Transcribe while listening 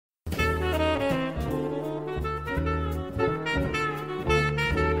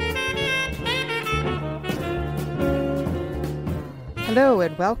Hello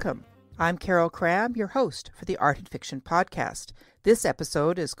and welcome. I'm Carol Cram, your host for the Art and Fiction podcast. This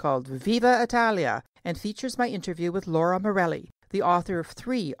episode is called Viva, Italia and features my interview with Laura Morelli, the author of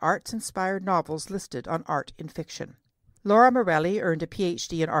 3 arts-inspired novels listed on Art in Fiction. Laura Morelli earned a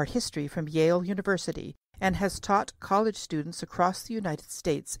PhD in art history from Yale University and has taught college students across the United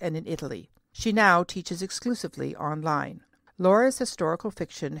States and in Italy. She now teaches exclusively online. Laura's historical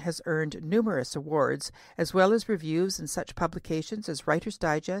fiction has earned numerous awards, as well as reviews in such publications as Writer's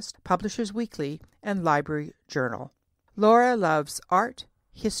Digest, Publishers Weekly, and Library Journal. Laura loves art,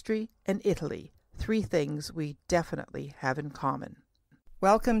 history, and Italy, 3 things we definitely have in common.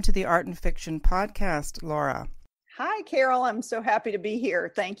 Welcome to the Art and Fiction podcast, Laura. Hi, Carol. I'm so happy to be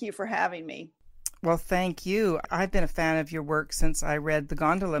here. Thank you for having me. Well, thank you. I've been a fan of your work since I read The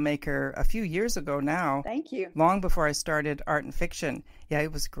Gondola Maker a few years ago now. Thank you. Long before I started Art and Fiction. Yeah,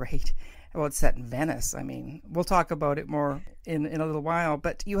 it was great. Well, it's set in Venice. I mean, we'll talk about it more in a little while.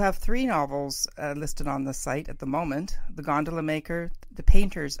 But you have 3 novels listed on the site at the moment. The Gondola Maker, The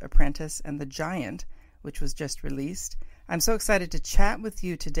Painter's Apprentice, and The Giant, which was just released. I'm so excited to chat with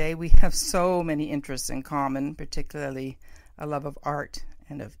you today. We have so many interests in common, particularly a love of art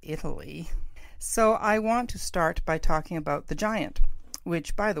and of Italy. So I want to start by talking about The Giant,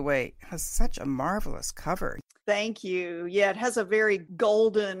 which, by the way, has such a marvelous cover. Thank you. Yeah, it has a very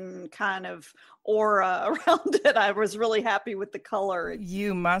golden kind of aura around it. I was really happy with the color.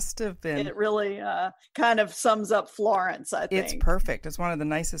 You must have been. It really kind of sums up Florence, I think. It's perfect. It's one of the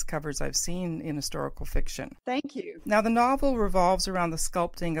nicest covers I've seen in historical fiction. Thank you. Now, the novel revolves around the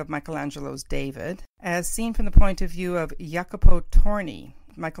sculpting of Michelangelo's David, as seen from the point of view of Jacopo Torni,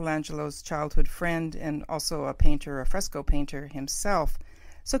 Michelangelo's childhood friend and also a painter, a fresco painter himself.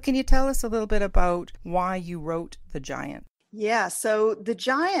 So can you tell us a little bit about why you wrote The Giant? Yeah, so The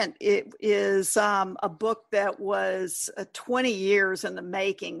Giant, it is a book that was 20 years in the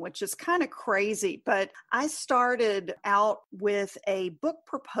making, which is kind of crazy. But I started out with a book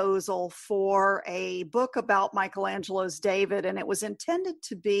proposal for a book about Michelangelo's David, and it was intended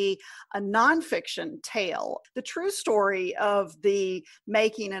to be a nonfiction tale. The true story of the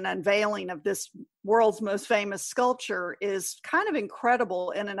making and unveiling of this world's most famous sculpture is kind of incredible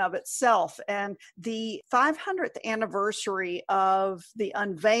in and of itself. And the 500th anniversary of the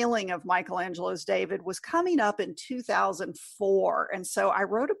unveiling of Michelangelo's David was coming up in 2004. And so I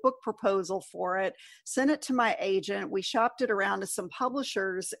wrote a book proposal for it, sent it to my agent. We shopped it around to some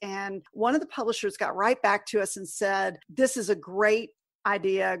publishers, and one of the publishers got right back to us and said, "This is a great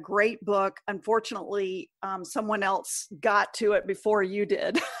idea, great book. Unfortunately, someone else got to it before you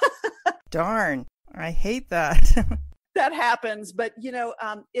did." Darn, I hate that. That happens, but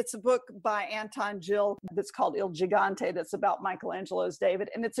it's a book by Anton Gill that's called Il Gigante that's about Michelangelo's David,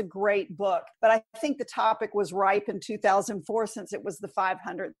 and it's a great book. But I think the topic was ripe in 2004 since it was the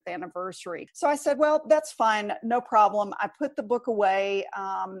 500th anniversary. So I said, well, that's fine, no problem. I put the book away.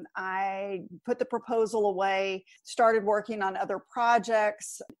 I put the proposal away, started working on other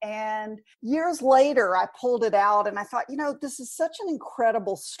projects, and years later, I pulled it out and I thought, this is such an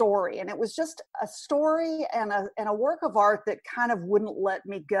incredible story, and it was just a story and a work of art that kind of wouldn't let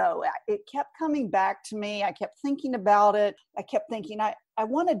me go. It kept coming back to me. I kept thinking about it. I kept thinking, I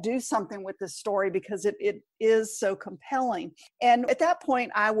want to do something with this story because it is so compelling. And at that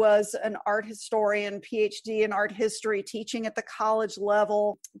point, I was an art historian, PhD in art history, teaching at the college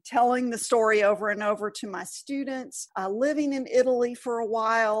level, telling the story over and over to my students, living in Italy for a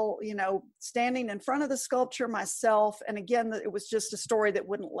while, standing in front of the sculpture myself. And again, it was just a story that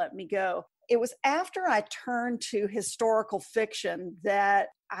wouldn't let me go. It was after I turned to historical fiction that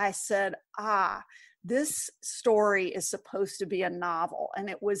I said, this story is supposed to be a novel. And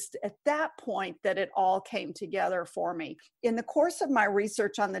it was at that point that it all came together for me. In the course of my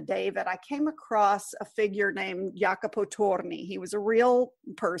research on the David, I came across a figure named Jacopo Torni. He was a real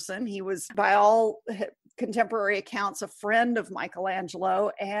person. He was, by all contemporary accounts, a friend of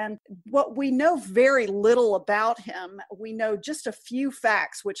Michelangelo. And what we know very little about him, we know just a few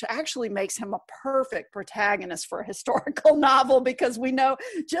facts, which actually makes him a perfect protagonist for a historical novel because we know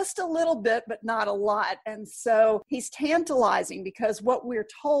just a little bit, but not a lot. And so he's tantalizing because what we're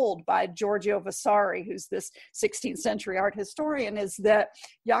told by Giorgio Vasari, who's this 16th century art historian, is that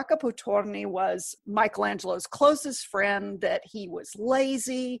Jacopo Torni was Michelangelo's closest friend, that he was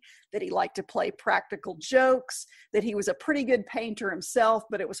lazy, that he liked to play practical jokes, that he was a pretty good painter himself,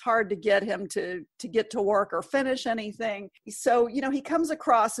 but it was hard to get him to get to work or finish anything. So, he comes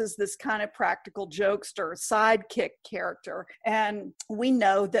across as this kind of practical jokester, sidekick character. And we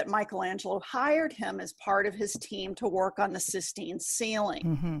know that Michelangelo hired him as part of his team to work on the Sistine ceiling.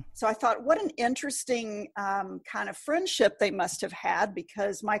 Mm-hmm. So I thought, what an interesting kind of friendship they must have had,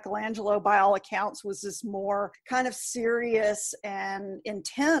 because Michelangelo, by all accounts, was this more kind of serious and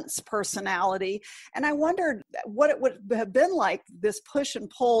intense personality. And I wondered what it would have been like, this push and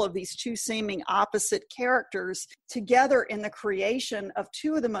pull of these two seeming opposite characters together in the creation of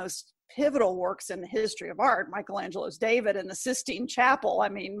two of the most pivotal works in the history of art, Michelangelo's David and the Sistine Chapel. I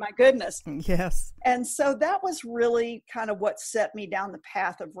mean, my goodness. Yes. And so that was really kind of what set me down the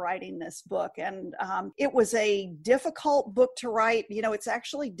path of writing this book. And it was a difficult book to write. It's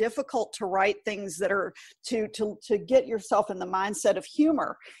actually difficult to write things that are to get yourself in the mindset of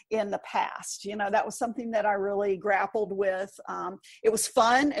humor in the past. That was something that I really grappled with. It was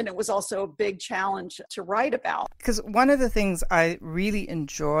fun, and it was also a big challenge to write about. Because one of the things I really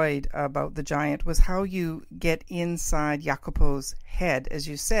enjoyed about The Giant was how you get inside Jacopo's head. As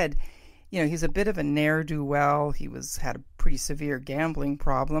you said, he's a bit of a ne'er-do-well. He had a pretty severe gambling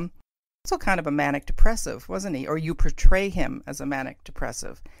problem. Also kind of a manic depressive, wasn't he? Or you portray him as a manic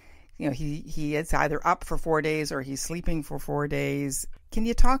depressive. He is either up for 4 days or he's sleeping for 4 days. Can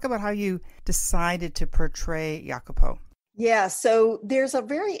you talk about how you decided to portray Jacopo? Yeah, so there's a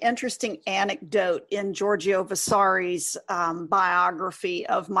very interesting anecdote in Giorgio Vasari's biography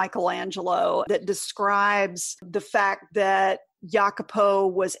of Michelangelo that describes the fact that Jacopo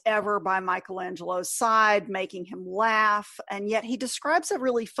was ever by Michelangelo's side, making him laugh. And yet he describes a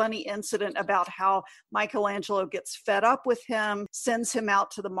really funny incident about how Michelangelo gets fed up with him, sends him out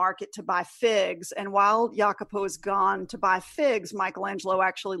to the market to buy figs. And while Jacopo is gone to buy figs, Michelangelo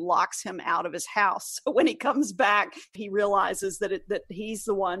actually locks him out of his house. So when he comes back, he realizes that he's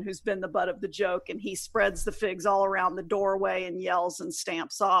the one who's been the butt of the joke, and he spreads the figs all around the doorway and yells and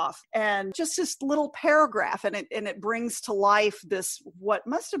stamps off. And just this little paragraph, and it brings to life this, what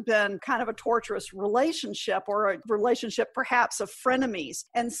must have been kind of a torturous relationship, or a relationship perhaps of frenemies.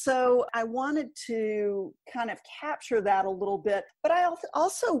 And so I wanted to kind of capture that a little bit, but I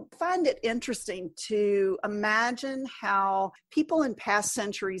also find it interesting to imagine how people in past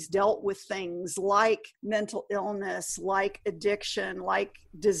centuries dealt with things like mental illness, like addiction, like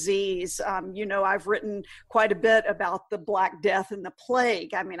disease. I've written quite a bit about the Black Death and the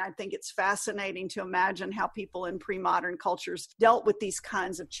plague. I mean, I think it's fascinating to imagine how people in pre-modern cultures dealt with these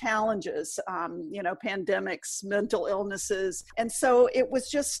kinds of challenges, pandemics, mental illnesses. And so it was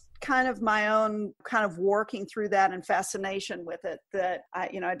just kind of my own kind of working through that and fascination with it that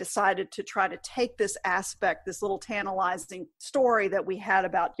I decided to try to take this aspect, this little tantalizing story that we had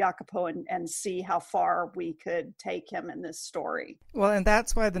about Jacopo, and see how far we could take him in this story. Well, and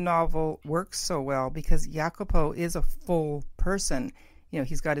that's why the novel works so well, because Jacopo is a full person.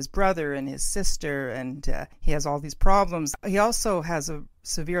 He's got his brother and his sister, and he has all these problems. He also has a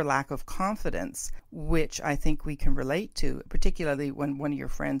severe lack of confidence, which I think we can relate to, particularly when one of your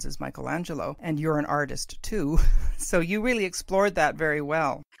friends is Michelangelo, and you're an artist too. So you really explored that very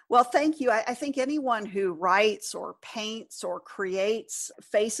well. Well, thank you. I think anyone who writes or paints or creates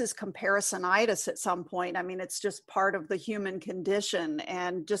faces comparisonitis at some point. I mean, it's just part of the human condition.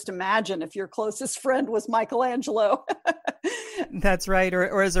 And just imagine if your closest friend was Michelangelo. That's right.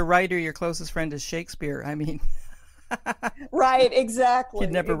 Or as a writer, your closest friend is Shakespeare. I mean, right, exactly.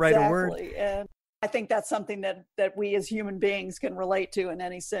 He'd never write a word. And I think that's something that we as human beings can relate to in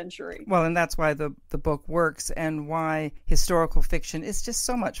any century. Well, and that's why the book works, and why historical fiction is just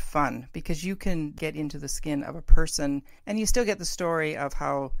so much fun, because you can get into the skin of a person and you still get the story of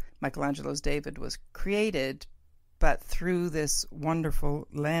how Michelangelo's David was created, but through this wonderful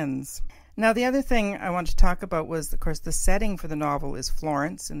lens. Now, the other thing I want to talk about was, of course, the setting for the novel is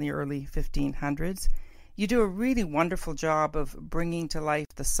Florence in the early 1500s. You do a really wonderful job of bringing to life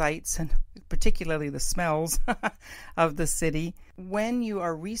the sights and particularly the smells of the city. When you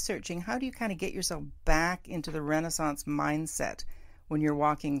are researching, how do you kind of get yourself back into the Renaissance mindset when you're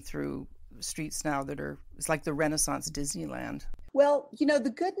walking through streets now it's like the Renaissance Disneyland? Well,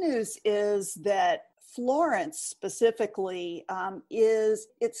 the good news is that Florence specifically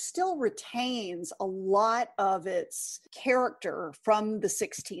it still retains a lot of its character from the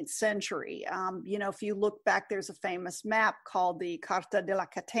 16th century. If you look back, there's a famous map called the Carta della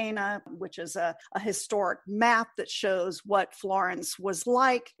Catena, which is a historic map that shows what Florence was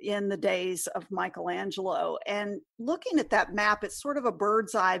like in the days of Michelangelo. And looking at that map, it's sort of a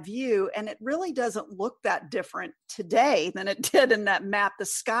bird's eye view, and it really doesn't look that different today than it did in that map. The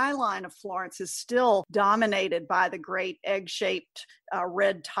skyline of Florence is still still dominated by the great egg-shaped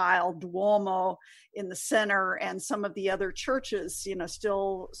red tile Duomo in the center, and some of the other churches,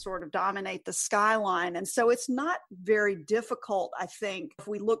 still sort of dominate the skyline. And so it's not very difficult, I think, if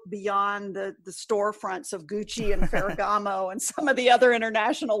we look beyond the storefronts of Gucci and Ferragamo and some of the other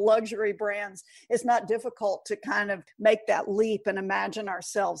international luxury brands, it's not difficult to kind of make that leap and imagine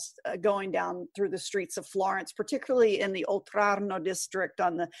ourselves going down through the streets of Florence, particularly in the Oltrarno district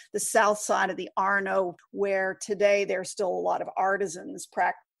on the south side of the Arno, where today there's still a lot of artisans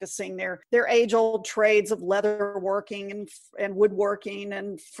practicing their age-old trades of leather working and woodworking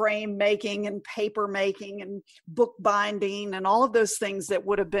and frame making and paper making and book binding and all of those things that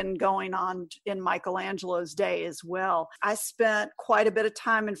would have been going on in Michelangelo's day as well. I spent quite a bit of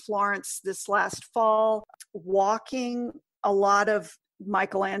time in Florence this last fall, walking a lot of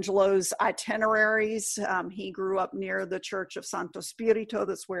Michelangelo's itineraries. He grew up near the Church of Santo Spirito.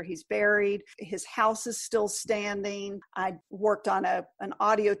 That's where he's buried. His house is still standing. I worked on an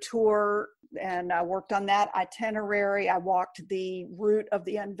audio tour, and I worked on that itinerary. I walked the route of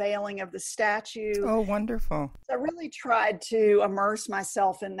the unveiling of the statue. Oh, wonderful. I really tried to immerse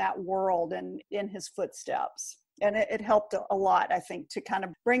myself in that world and in his footsteps. And it helped a lot, I think, to kind of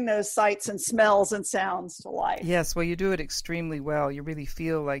bring those sights and smells and sounds to life. Yes, well, you do it extremely well. You really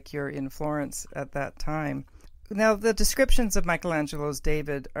feel like you're in Florence at that time. Now, the descriptions of Michelangelo's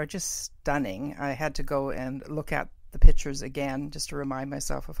David are just stunning. I had to go and look at the pictures again just to remind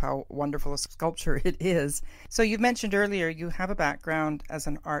myself of how wonderful a sculpture it is. So you mentioned earlier you have a background as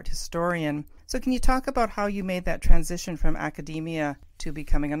an art historian. So can you talk about how you made that transition from academia to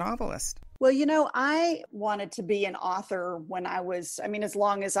becoming a novelist? Well, I wanted to be an author when as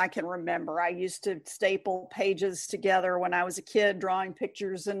long as I can remember. I used to staple pages together when I was a kid, drawing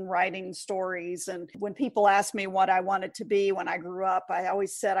pictures and writing stories. And when people asked me what I wanted to be when I grew up, I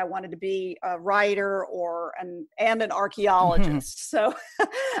always said I wanted to be a writer and an archaeologist. So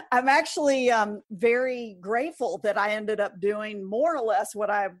I'm actually very grateful that I ended up doing more or less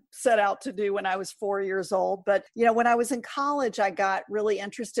what I set out to do when I was 4 years old. But, when I was in college, I got really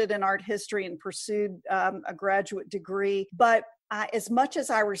interested in art history and pursued a graduate degree. But as much as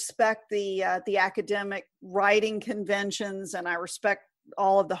I respect the academic writing conventions, and I respect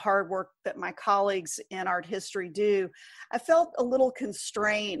all of the hard work that my colleagues in art history do, I felt a little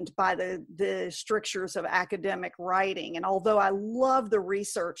constrained by the strictures of academic writing. And although I love the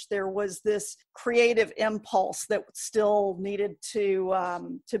research, there was this creative impulse that still needed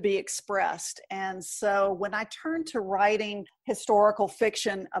to be expressed. And so when I turned to writing historical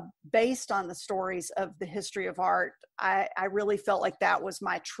fiction based on the stories of the history of art, I really felt like that was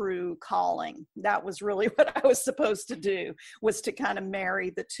my true calling. That was really what I was supposed to do, was to kind of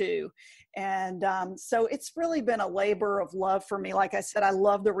marry the two. And so it's really been a labor of love for me. Like I said, I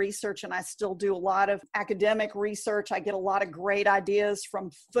love the research, and I still do a lot of academic research. I get a lot of great ideas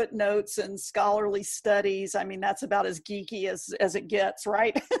from footnotes and scholarly studies. I mean, that's about as geeky as it gets,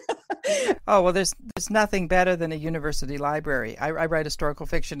 right? Oh, well, there's nothing better than a university library. I write historical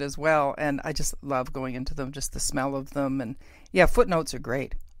fiction as well, and I just love going into them, just the smell of them. And yeah, footnotes are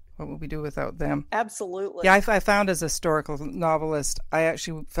great. What would we do without them? Absolutely. Yeah, I found as a historical novelist, I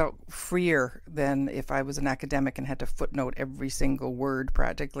actually felt freer than if I was an academic and had to footnote every single word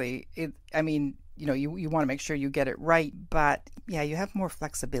practically. You want to make sure you get it right, but yeah, you have more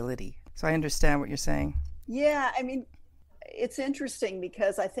flexibility. So I understand what you're saying. Yeah, it's interesting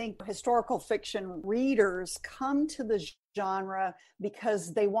because I think historical fiction readers come to the genre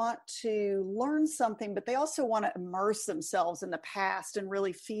because they want to learn something, but they also want to immerse themselves in the past and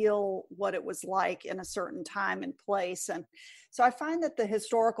really feel what it was like in a certain time and place. And so I find that the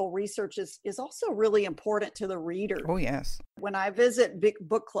historical research is also really important to the reader. Oh, yes. When I visit big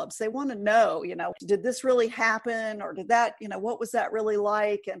book clubs, they want to know, did this really happen, or did that, what was that really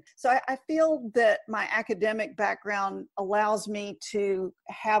like? And so I feel that my academic background allows me to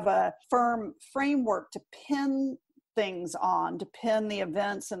have a firm framework to pin things on, to pin the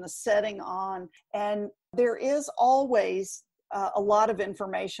events and the setting on. And there is always a lot of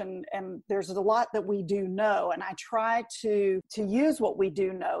information, and there's a lot that we do know. And I try to use what we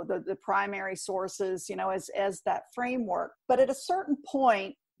do know, the primary sources, as that framework. But at a certain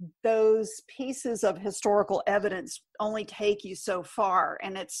point, those pieces of historical evidence only take you so far.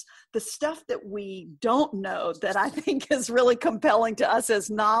 And it's the stuff that we don't know that I think is really compelling to us as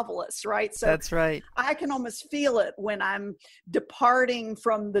novelists, right? So that's right. I can almost feel it when I'm departing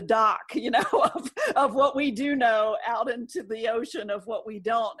from the dock, of what we do know out into the ocean of what we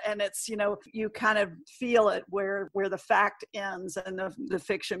don't. And it's, you kind of feel it where the fact ends and the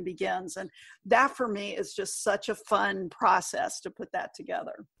fiction begins. And that for me is just such a fun process to put that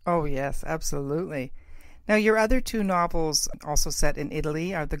together. Oh, yes, absolutely. Now, your other two novels, also set in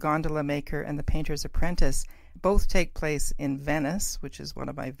Italy, are The Gondola Maker and The Painter's Apprentice. Both take place in Venice, which is one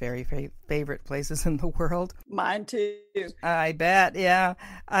of my very favorite places in the world. Mine too. I bet, yeah.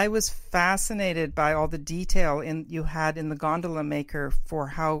 I was fascinated by all the detail you had in The Gondola Maker for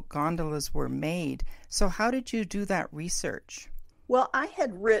how gondolas were made. So how did you do that research? Well, I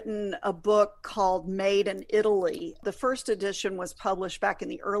had written a book called Made in Italy. The first edition was published back in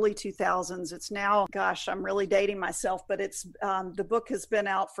the early 2000s. It's now, gosh, I'm really dating myself, but the book has been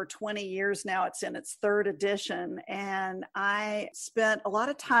out for 20 years now. It's in its third edition. And I spent a lot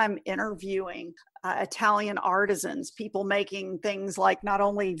of time interviewing Italian artisans, people making things like not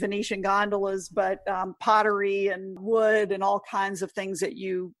only Venetian gondolas, but pottery and wood and all kinds of things that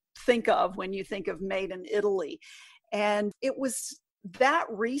you think of when you think of Made in Italy. And it was that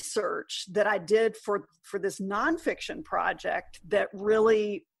research that I did for this nonfiction project that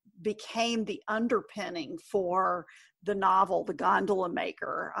really became the underpinning for the novel, The Gondola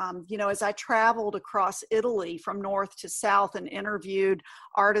Maker. As I traveled across Italy from north to south and interviewed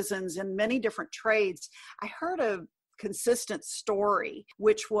artisans in many different trades, I heard a consistent story,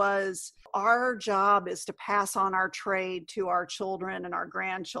 which was our job is to pass on our trade to our children and our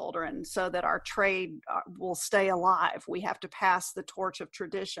grandchildren so that our trade will stay alive. We have to pass the torch of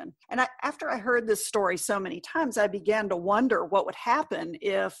tradition. And after I heard this story so many times, I began to wonder what would happen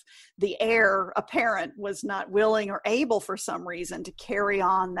if the heir, a parent, was not willing or able for some reason to carry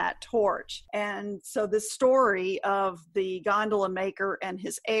on that torch. And so this story of the gondola maker and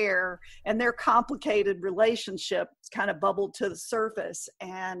his heir and their complicated relationship kind of bubbled to the surface.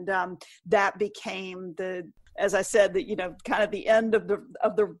 And that became as I said, kind of the end of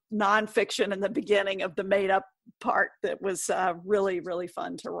the nonfiction and the beginning of the made up part that was really, really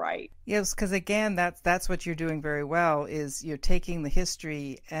fun to write. Yes, because again, that's what you're doing very well, is you're taking the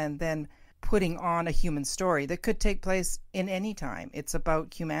history and then putting on a human story that could take place in any time. It's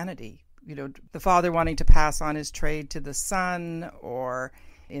about humanity. The father wanting to pass on his trade to the son, or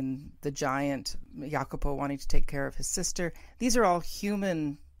in The Giant, Jacopo wanting to take care of his sister. These are all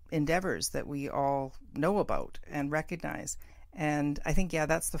human endeavors that we all know about and recognize. And I think,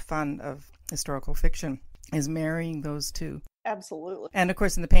 that's the fun of historical fiction, is marrying those two. Absolutely. And of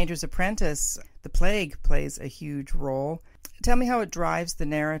course, in The Painter's Apprentice, the plague plays a huge role. Tell me how it drives the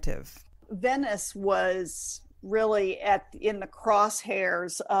narrative. Venice was really in the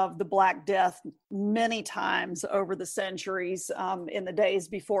crosshairs of the Black Death many times over the centuries, in the days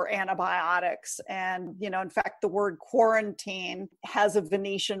before antibiotics. And, in fact, the word quarantine has a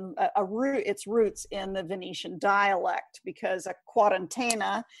Venetian, its roots in the Venetian dialect, because a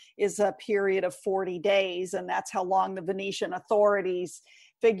quarantena is a period of 40 days. And that's how long the Venetian authorities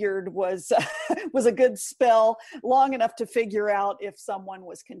figured was a good spell, long enough to figure out if someone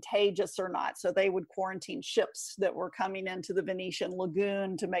was contagious or not. So they would quarantine ships that were coming into the Venetian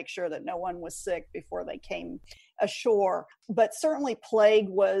lagoon to make sure that no one was sick before they came ashore. But certainly plague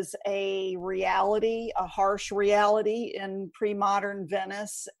was a reality, a harsh reality in pre-modern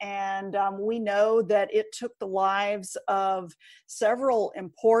Venice. And we know that it took the lives of several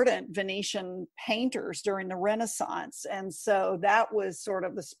important Venetian painters during the Renaissance. And so that was sort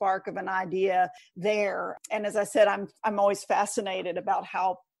of the spark of an idea there. And as I said, I'm always fascinated about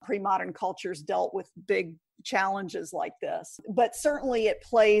how pre-modern cultures dealt with big challenges like this. But certainly it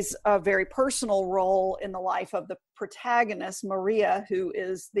plays a very personal role in the life of the protagonist, Maria, who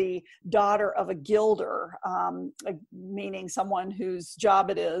is the daughter of a gilder, meaning someone whose job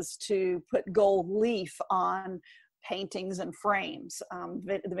it is to put gold leaf on paintings and frames.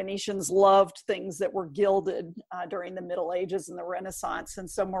 The Venetians loved things that were gilded during the Middle Ages and the Renaissance. And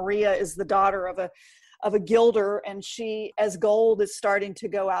so Maria is the daughter of a gilder, and she, as gold is starting to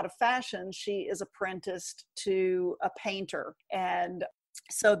go out of fashion, she is apprenticed to a painter. And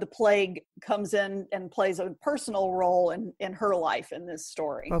so the plague comes in and plays a personal role in her life in this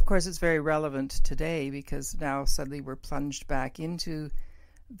story. Well, of course, it's very relevant today, because now suddenly we're plunged back into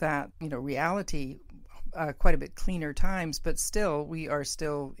that, reality, quite a bit cleaner times, but still, we are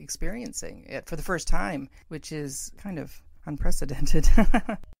still experiencing it for the first time, which is kind of unprecedented.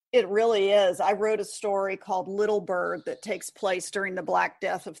 It really is. I wrote a story called Little Bird that takes place during the Black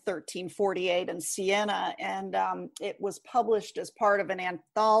Death of 1348 in Siena, and it was published as part of an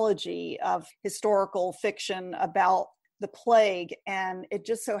anthology of historical fiction about the plague. And it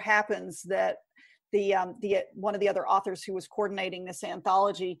just so happens that the one of the other authors who was coordinating this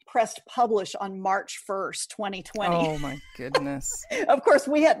anthology pressed publish on March 1st, 2020. Oh my goodness. Of course,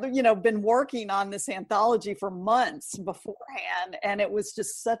 we had, been working on this anthology for months beforehand, and it was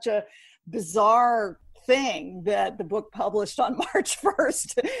just such a bizarre thing that the book published on March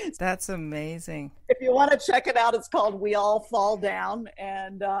 1st. That's amazing. If you want to check it out, it's called We All Fall Down,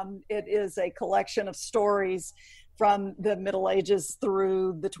 and it is a collection of stories from the Middle Ages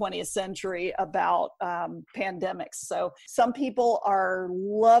through the 20th century about pandemics. So some people are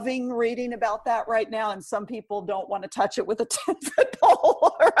loving reading about that right now, and some people don't want to touch it with a 10-foot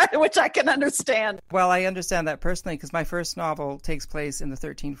pole, right? Which I can understand. Well, I understand that personally because my first novel takes place in the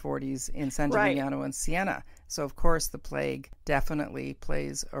 1340s in San Gimignano and Siena. So, of course, the plague definitely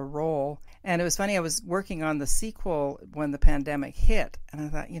plays a role. And it was funny, I was working on the sequel when the pandemic hit, and I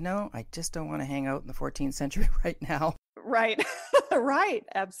thought, I just don't want to hang out in the 14th century right now. Right. Right.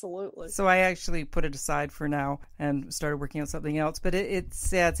 Absolutely. So I actually put it aside for now and started working on something else. But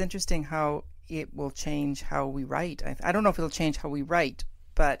it's interesting how it will change how we write. I don't know if it'll change how we write,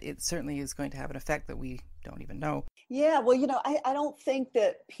 but it certainly is going to have an effect that we don't even know. Yeah, well, I don't think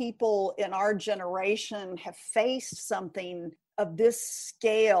that people in our generation have faced something of this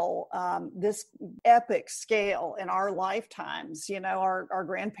scale, this epic scale in our lifetimes. Our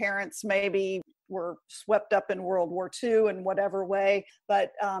grandparents maybe were swept up in World War II in whatever way,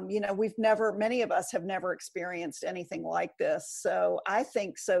 but many of us have never experienced anything like this. So I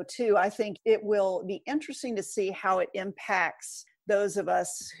think so too. I think it will be interesting to see how it impacts those of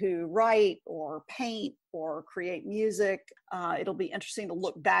us who write or paint or create music. It'll be interesting to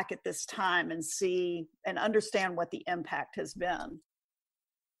look back at this time and see and understand what the impact has been.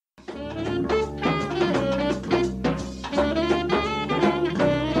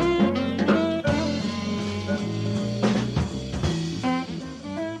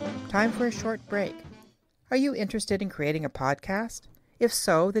 Time for a short break. Are you interested in creating a podcast? If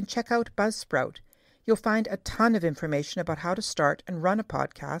so, then check out Buzzsprout. You'll find a ton of information about how to start and run a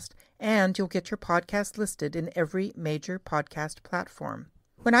podcast, and you'll get your podcast listed in every major podcast platform.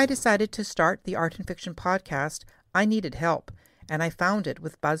 When I decided to start the Art and Fiction podcast, I needed help, and I found it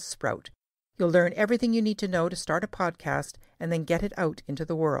with Buzzsprout. You'll learn everything you need to know to start a podcast and then get it out into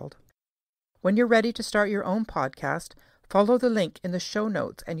the world. When you're ready to start your own podcast, follow the link in the show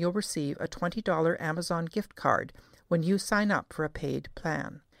notes and you'll receive a $20 Amazon gift card when you sign up for a paid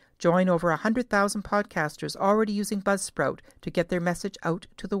plan. Join over 100,000 podcasters already using Buzzsprout to get their message out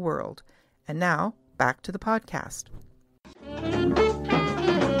to the world. And now, back to the podcast.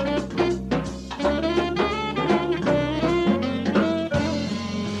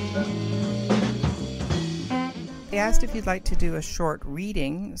 I asked if you'd like to do a short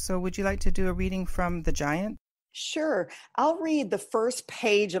reading, so would you like to do a reading from The Giant? Sure. I'll read the first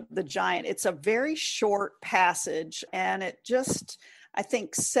page of The Giant. It's a very short passage, and it just, I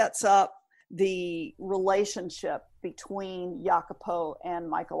think, sets up the relationship between Jacopo and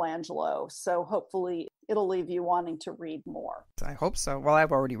Michelangelo. So hopefully it'll leave you wanting to read more. I hope so. Well,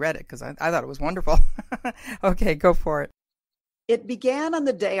 I've already read it because I thought it was wonderful. Okay, go for it. It began on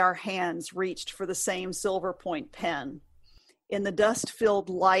the day our hands reached for the same silver point pen. In the dust-filled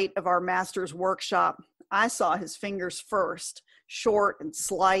light of our master's workshop, I saw his fingers first, short and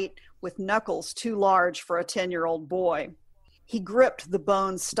slight, with knuckles too large for a 10-year-old boy. He gripped the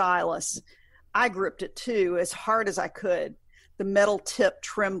bone stylus. I gripped it too, as hard as I could. The metal tip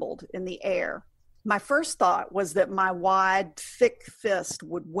trembled in the air. My first thought was that my wide, thick fist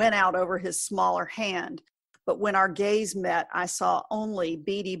would win out over his smaller hand, but when our gaze met, I saw only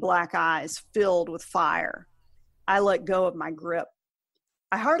beady black eyes filled with fire. I let go of my grip.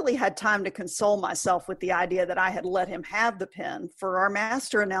 I hardly had time to console myself with the idea that I had let him have the pen, for our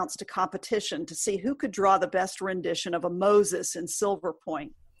master announced a competition to see who could draw the best rendition of a Moses in silver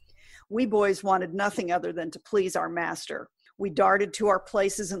point. We boys wanted nothing other than to please our master. We darted to our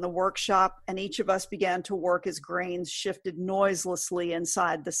places in the workshop, and each of us began to work as grains shifted noiselessly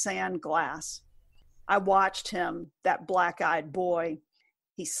inside the sand glass. I watched him, that black-eyed boy.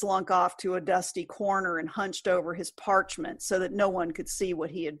 He slunk off to a dusty corner and hunched over his parchment so that no one could see what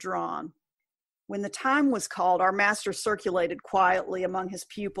he had drawn. When the time was called, our master circulated quietly among his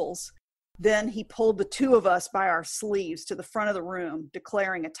pupils. Then he pulled the two of us by our sleeves to the front of the room,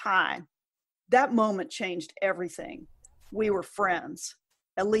 declaring a tie. That moment changed everything. We were friends.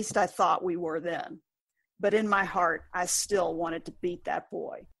 At least I thought we were then. But in my heart, I still wanted to beat that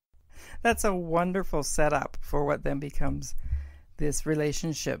boy. That's a wonderful setup for what then becomes this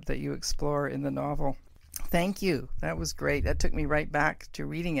relationship that you explore in the novel. Thank you. That was great. That took me right back to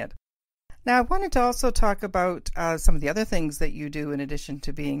reading it. Now, I wanted to also talk about some of the other things that you do in addition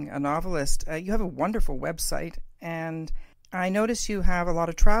to being a novelist. You have a wonderful website, and I notice you have a lot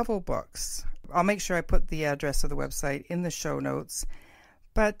of travel books. I'll make sure I put the address of the website in the show notes.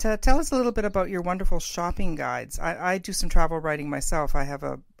 But tell us a little bit about your wonderful shopping guides. I do some travel writing myself. I have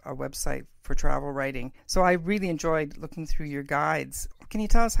a a website for travel writing. So I really enjoyed looking through your guides. Can you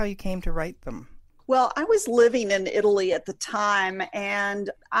tell us how you came to write them? Well, I was living in Italy at the time, and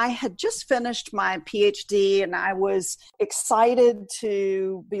I had just finished my PhD, and I was excited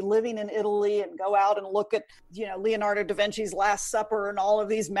to be living in Italy and go out and look at, Leonardo da Vinci's Last Supper and all of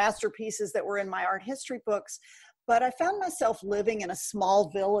these masterpieces that were in my art history books. But I found myself living in a small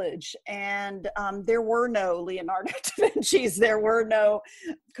village, and there were no Leonardo da Vinci's, there were no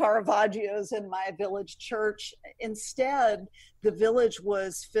Caravaggios in my village church. Instead, the village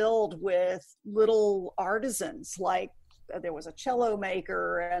was filled with little artisans, like there was a cello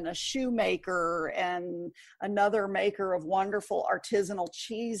maker and a shoemaker and another maker of wonderful artisanal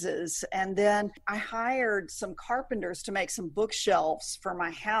cheeses. And then I hired some carpenters to make some bookshelves for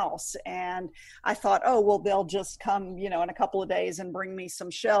my house. And I thought, oh, well, they'll just come, in a couple of days and bring me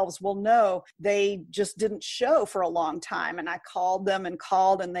some shelves. Well, no, they just didn't show for a long time. And I called them and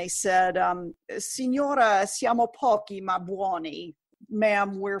they said, Signora, siamo pochi ma buoni.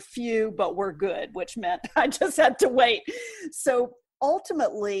 Ma'am, we're few, but we're good, which meant I just had to wait. So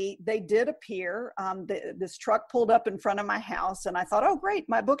ultimately, they did appear. This truck pulled up in front of my house, and I thought, oh, great,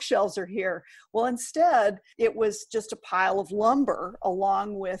 my bookshelves are here. Well, instead, it was just a pile of lumber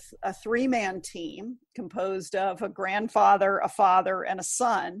along with a 3-man team composed of a grandfather, a father, and a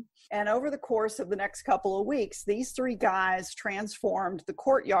son. And over the course of the next couple of weeks, these 3 guys transformed the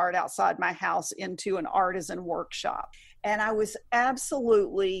courtyard outside my house into an artisan workshop. And I was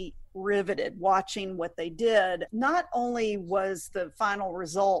absolutely riveted watching what they did. Not only was the final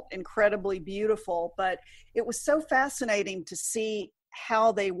result incredibly beautiful, but it was so fascinating to see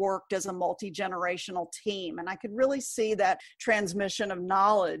how they worked as a multi-generational team. And I could really see that transmission of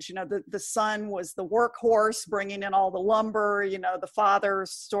knowledge. The son was the workhorse bringing in all the lumber. The father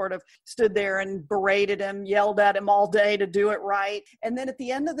sort of stood there and berated him, yelled at him all day to do it right. And then at the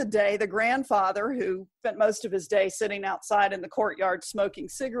end of the day, the grandfather, who spent most of his day sitting outside in the courtyard smoking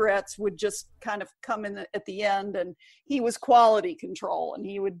cigarettes, would just kind of come in at the end, and he was quality control, and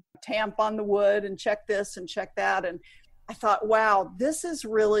he would tamp on the wood and check this and check that. And I thought, wow, this is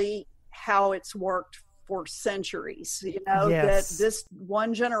really how it's worked for centuries, Yes. That this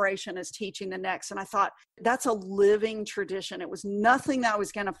one generation is teaching the next. And I thought, that's a living tradition. It was nothing that I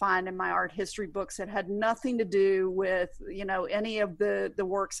was going to find in my art history books. It had nothing to do with, any of the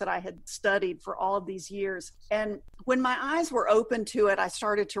works that I had studied for all of these years. And when my eyes were open to it, I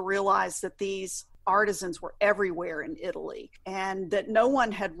started to realize that these artisans were everywhere in Italy, and that no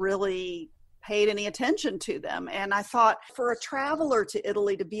one had really paid any attention to them. And I thought, for a traveler to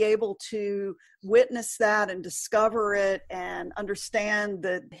Italy to be able to witness that and discover it and understand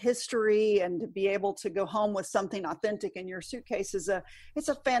the history and to be able to go home with something authentic in your suitcase it's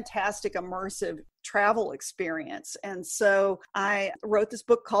a fantastic immersive travel experience. And so I wrote this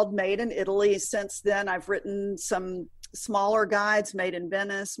book called Made in Italy. Since then, I've written some smaller guides, Made in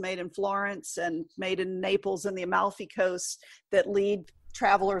Venice, Made in Florence, and Made in Naples and the Amalfi Coast, that lead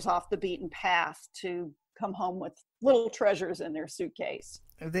travelers off the beaten path to come home with little treasures in their suitcase.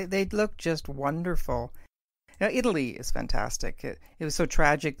 They look just wonderful. Italy is fantastic. It was so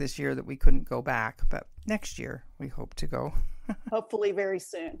tragic this year that we couldn't go back, but next year we hope to go. Hopefully very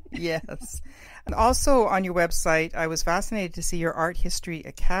soon. Yes. And also on your website, I was fascinated to see your Art History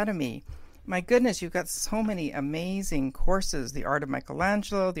Academy. My goodness, you've got so many amazing courses, the art of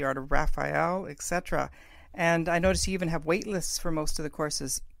Michelangelo, the art of Raphael, etc. And I noticed you even have wait lists for most of the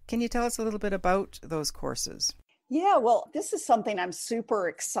courses. Can you tell us a little bit about those courses? Yeah, well, this is something I'm super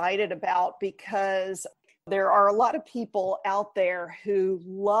excited about, because there are a lot of people out there who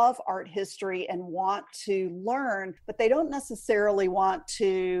love art history and want to learn, but they don't necessarily want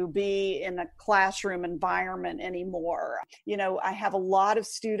to be in a classroom environment anymore. I have a lot of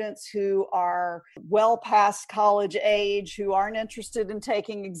students who are well past college age, who aren't interested in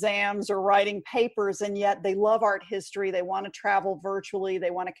taking exams or writing papers, and yet they love art history. They want to travel virtually.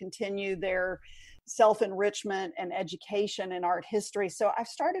 They want to continue their self-enrichment and education in art history. So I've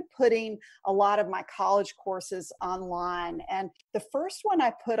started putting a lot of my college courses online. And the first one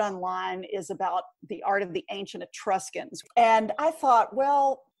I put online is about the art of the ancient Etruscans. And I thought,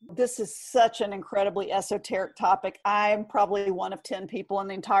 well, this is such an incredibly esoteric topic. I'm probably one of 10 people in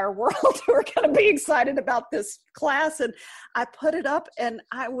the entire world who are going to be excited about this class. And I put it up, and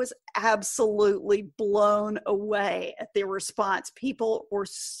I was absolutely blown away at the response. People were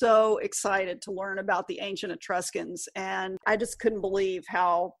so excited to learn about the ancient Etruscans, and I just couldn't believe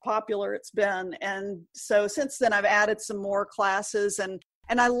how popular it's been. And so since then, I've added some more classes, and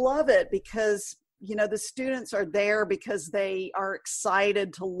I love it because the students are there because they are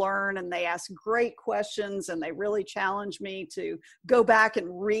excited to learn, and they ask great questions, and they really challenge me to go back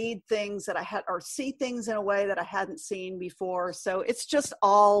and read things that I had, or see things in a way that I hadn't seen before. So it's just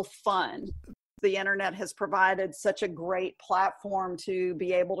all fun. The internet has provided such a great platform to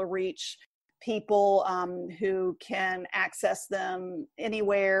be able to reach people who can access them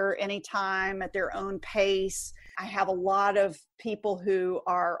anywhere, anytime, at their own pace. I have a lot of people who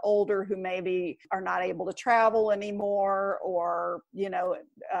are older who maybe are not able to travel anymore, or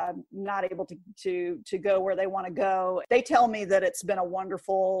not able to go where they want to go. They tell me that it's been a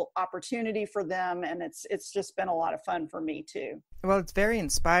wonderful opportunity for them, and it's just been a lot of fun for me too. Well, it's very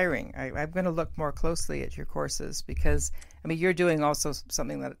inspiring. I'm going to look more closely at your courses because, you're doing also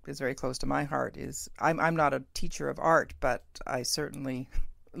something that is very close to my heart. I'm not a teacher of art, but I certainly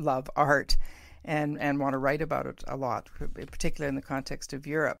love art and want to write about it a lot, particularly in the context of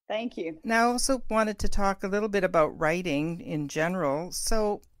Europe. Thank you. Now, I also wanted to talk a little bit about writing in general.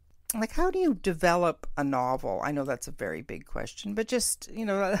 So, how do you develop a novel? I know that's a very big question, but just,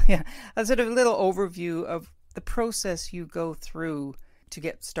 a sort of little overview of the process you go through to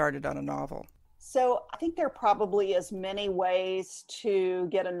get started on a novel. So I think there are probably as many ways to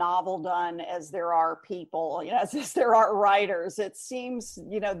get a novel done as there are people, as there are writers. It seems,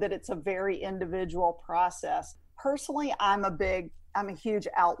 that it's a very individual process. Personally, I'm a huge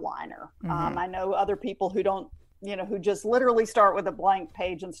outliner. Mm-hmm. I know other people who don't, who just literally start with a blank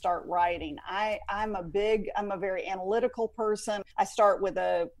page and start writing. I'm a very analytical person. I start with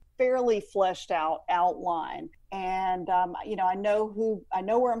a fairly fleshed out outline. And, I know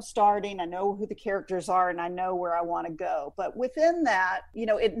where I'm starting, I know who the characters are, and I know where I want to go. But within that,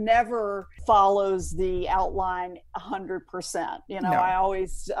 it never follows the outline 100%. No. I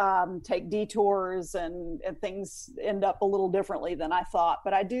always take detours, and things end up a little differently than I thought.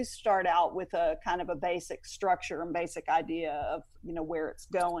 But I do start out with a kind of a basic structure and basic idea of, where it's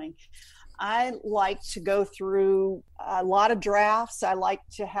going. I like to go through a lot of drafts. I like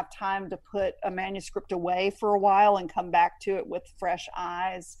to have time to put a manuscript away for a while and come back to it with fresh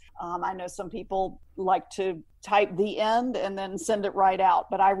eyes. I know some people like to type the end and then send it right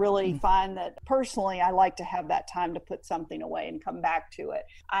out, but I really find that personally, I like to have that time to put something away and come back to it.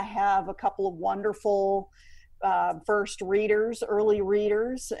 I have a couple of wonderful first readers, early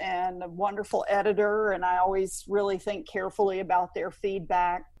readers, and a wonderful editor, and I always really think carefully about their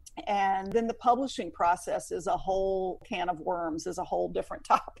feedback. And then the publishing process is a whole can of worms, is a whole different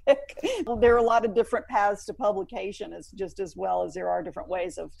topic. There are a lot of different paths to publication, just as well as there are different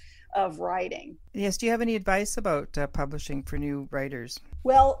ways of writing. Yes. Do you have any advice about publishing for new writers?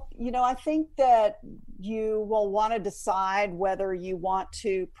 Well, I think that you will want to decide whether you want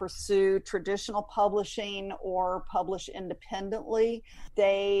to pursue traditional publishing or publish independently.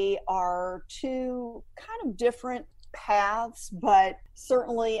 They are two kind of different paths, but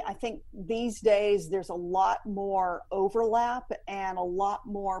certainly I think these days there's a lot more overlap and a lot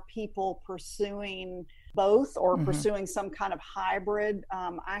more people pursuing both, or pursuing some kind of hybrid.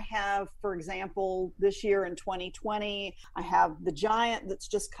 I have, for example, this year in 2020, I have The Giant that's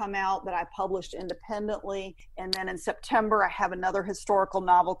just come out that I published independently. And then in September, I have another historical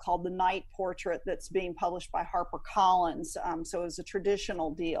novel called The Night Portrait that's being published by HarperCollins. So it's a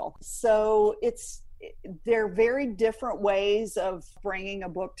traditional deal. So they're very different ways of bringing a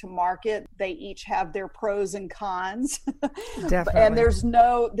book to market. They each have their pros and cons. Definitely. And there's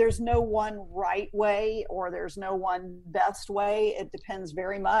no one right way, or there's no one best way. It depends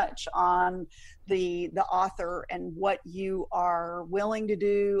very much on the author and what you are willing to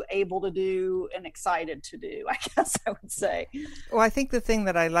do, able to do, and excited to do, I guess I would say. Well, I think the thing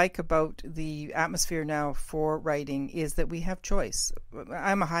that I like about the atmosphere now for writing is that we have choice.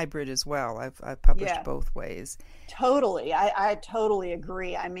 I'm a hybrid as well. I've published both ways. Totally. I totally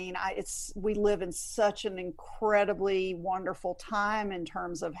agree. We live in such an incredibly wonderful time in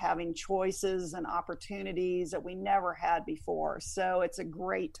terms of having choices and opportunities that we never had before. So it's a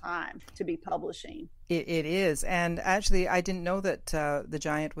great time to be publishing. It is. And actually, I didn't know that The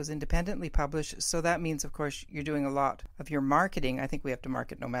Giant was independently published. So that means, of course, you're doing a lot of your marketing. I think we have to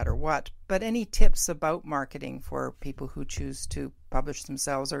market no matter what. But any tips about marketing for people who choose to publish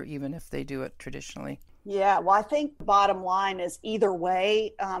themselves, or even if they do it traditionally? Yeah, well, I think the bottom line is either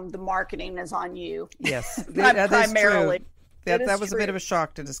way, the marketing is on you. Yes, primarily. That was a bit of a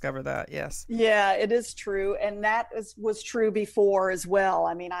shock to discover that. Yes. Yeah, it is true. And that was true before as well.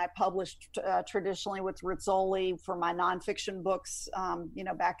 I mean, I published traditionally with Rizzoli for my nonfiction books,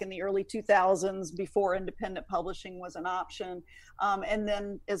 back in the early 2000s before independent publishing was an option. And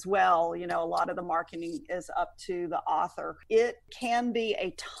then as well, a lot of the marketing is up to the author. It can be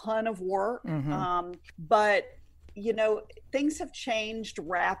a ton of work, but things have changed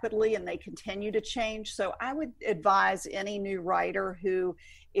rapidly and they continue to change. So I would advise any new writer who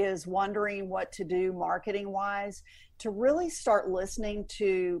is wondering what to do marketing wise to really start listening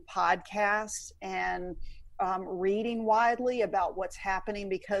to podcasts and reading widely about what's happening,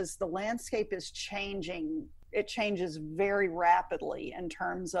 because the landscape is changing. It changes very rapidly in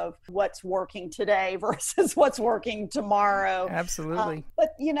terms of what's working today versus what's working tomorrow. Absolutely.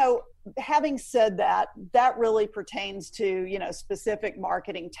 But having said that, that really pertains to, specific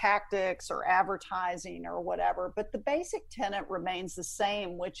marketing tactics or advertising or whatever. But the basic tenet remains the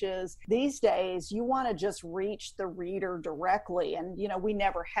same, which is these days you want to just reach the reader directly. And, we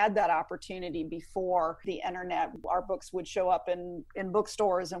never had that opportunity before the internet. Our books would show up in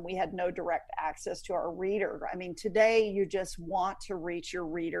bookstores and we had no direct access to our reader. I mean, today you just want to reach your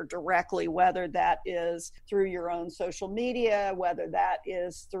reader directly, whether that is through your own social media, whether that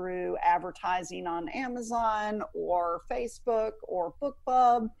is through advertising on Amazon or Facebook or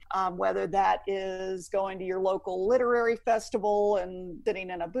BookBub, whether that is going to your local literary festival and sitting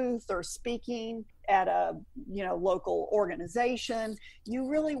in a booth or speaking at a local organization. You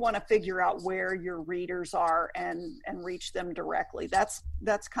really want to figure out where your readers are and reach them directly. That's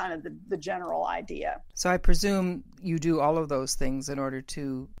kind of the general idea. So I presume you do all of those things in order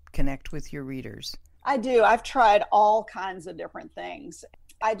to connect with your readers. I do. I've tried all kinds of different things.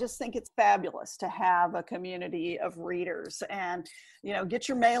 I just think it's fabulous to have a community of readers and, get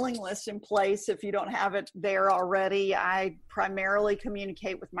your mailing list in place if you don't have it there already. I primarily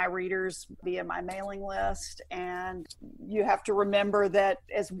communicate with my readers via my mailing list. And you have to remember that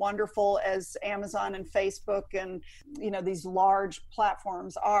as wonderful as Amazon and Facebook and, these large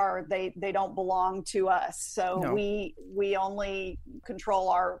platforms are, they don't belong to us. So no. we only control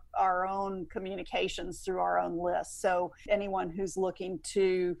our own communications through our own list. So anyone who's looking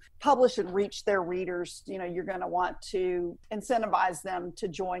to publish and reach their readers, you're going to want to incentivize them to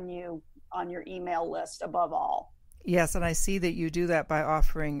join you on your email list above all. Yes, and I see that you do that by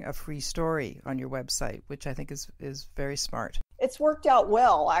offering a free story on your website, which I think is very smart. It's worked out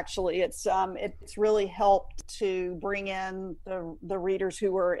well, actually. It's really helped to bring in the readers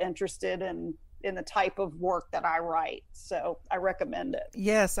who are interested in the type of work that I write. So I recommend it.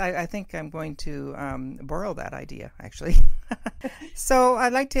 Yes, I think I'm going to borrow that idea, actually. So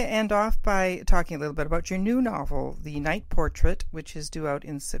I'd like to end off by talking a little bit about your new novel, The Night Portrait, which is due out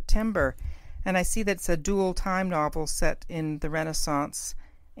in September. And I see that it's a dual time novel set in the Renaissance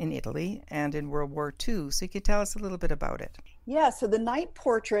in Italy and in World War II. So you could tell us a little bit about it. Yeah, so The Night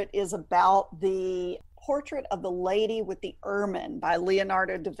Portrait is about the portrait of the lady with the ermine by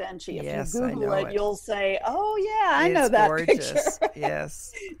Leonardo da Vinci. If you Google it, you'll say, oh yeah, I know that gorgeous. Picture.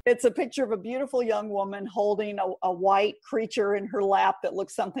 Yes. It's a picture of a beautiful young woman holding a white creature in her lap that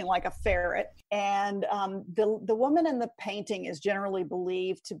looks something like a ferret. And the woman in the painting is generally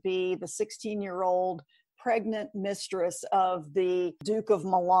believed to be the 16-year-old pregnant mistress of the Duke of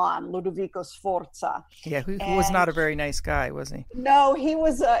Milan, Ludovico Sforza. Yeah, who was not a very nice guy, was he? No, he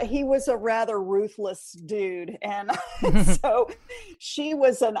was a rather ruthless dude. And so she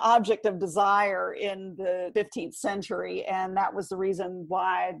was an object of desire in the 15th century. And that was the reason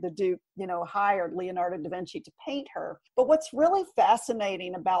why the Duke, hired Leonardo da Vinci to paint her. But what's really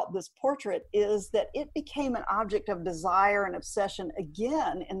fascinating about this portrait is that it became an object of desire and obsession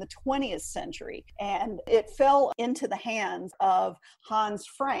again in the 20th century. And it fell into the hands of Hans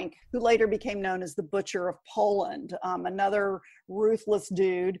Frank, who later became known as the Butcher of Poland, another ruthless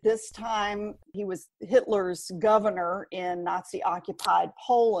dude. This time he was Hitler's governor in Nazi-occupied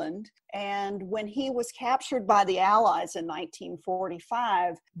Poland. And when he was captured by the Allies in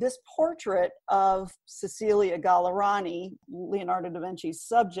 1945, this portrait of Cecilia Gallerani, Leonardo da Vinci's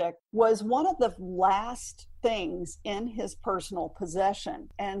subject, was one of the last things in his personal possession.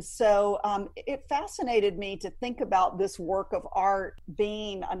 And so it fascinated me to think about this work of art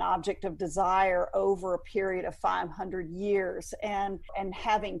being an object of desire over a period of 500 years and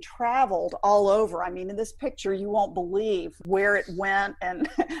having traveled all over. I mean, in this picture, you won't believe where it went and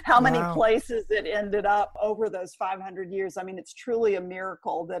how many places it ended up over those 500 years. I mean, it's truly a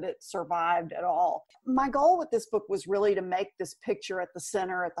miracle that it survived at all. My goal with this book was really to make this picture at the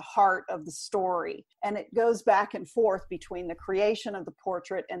center, at the heart of the story. And it goes goes back and forth between the creation of the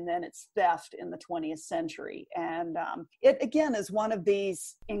portrait and then its theft in the 20th century. And it, again, is one of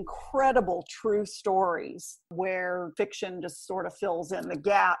these incredible true stories where fiction just sort of fills in the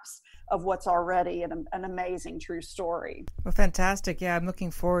gaps of what's already an amazing true story. Well, fantastic. Yeah, I'm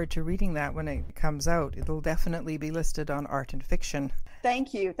looking forward to reading that when it comes out. It'll definitely be listed on Art and Fiction.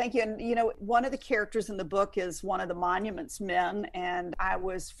 Thank you. Thank you. And, one of the characters in the book is one of the monuments men. And I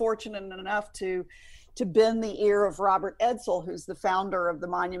was fortunate enough to bend the ear of Robert Edsel, who's the founder of the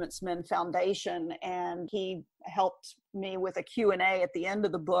Monuments Men Foundation. And he helped me with a Q&A at the end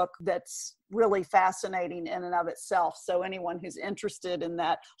of the book that's really fascinating in and of itself. So anyone who's interested in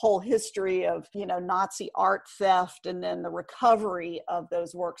that whole history of, Nazi art theft and then the recovery of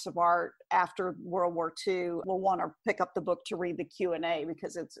those works of art after World War II will want to pick up the book to read the Q&A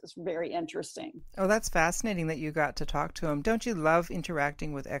because it's very interesting. Oh, that's fascinating that you got to talk to him. Don't you love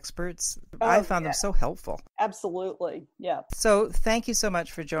interacting with experts? Oh, I found them so helpful. Absolutely. Yeah. So thank you so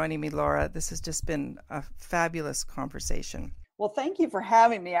much for joining me, Laura. This has just been a fabulous conversation. Well, thank you for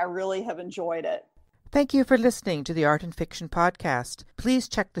having me. I really have enjoyed it. Thank you for listening to the Art and Fiction podcast. Please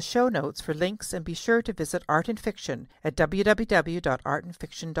check the show notes for links and be sure to visit Art and Fiction at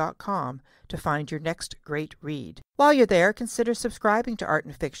www.artandfiction.com to find your next great read. While you're there, consider subscribing to Art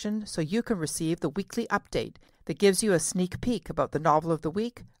and Fiction so you can receive the weekly update that gives you a sneak peek about the novel of the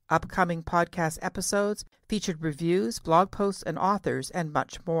week, upcoming podcast episodes, featured reviews, blog posts and authors, and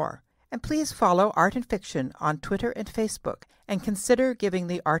much more. And please follow Art and Fiction on Twitter and Facebook, and consider giving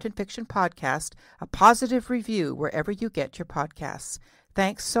the Art and Fiction podcast a positive review wherever you get your podcasts.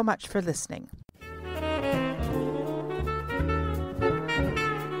 Thanks so much for listening.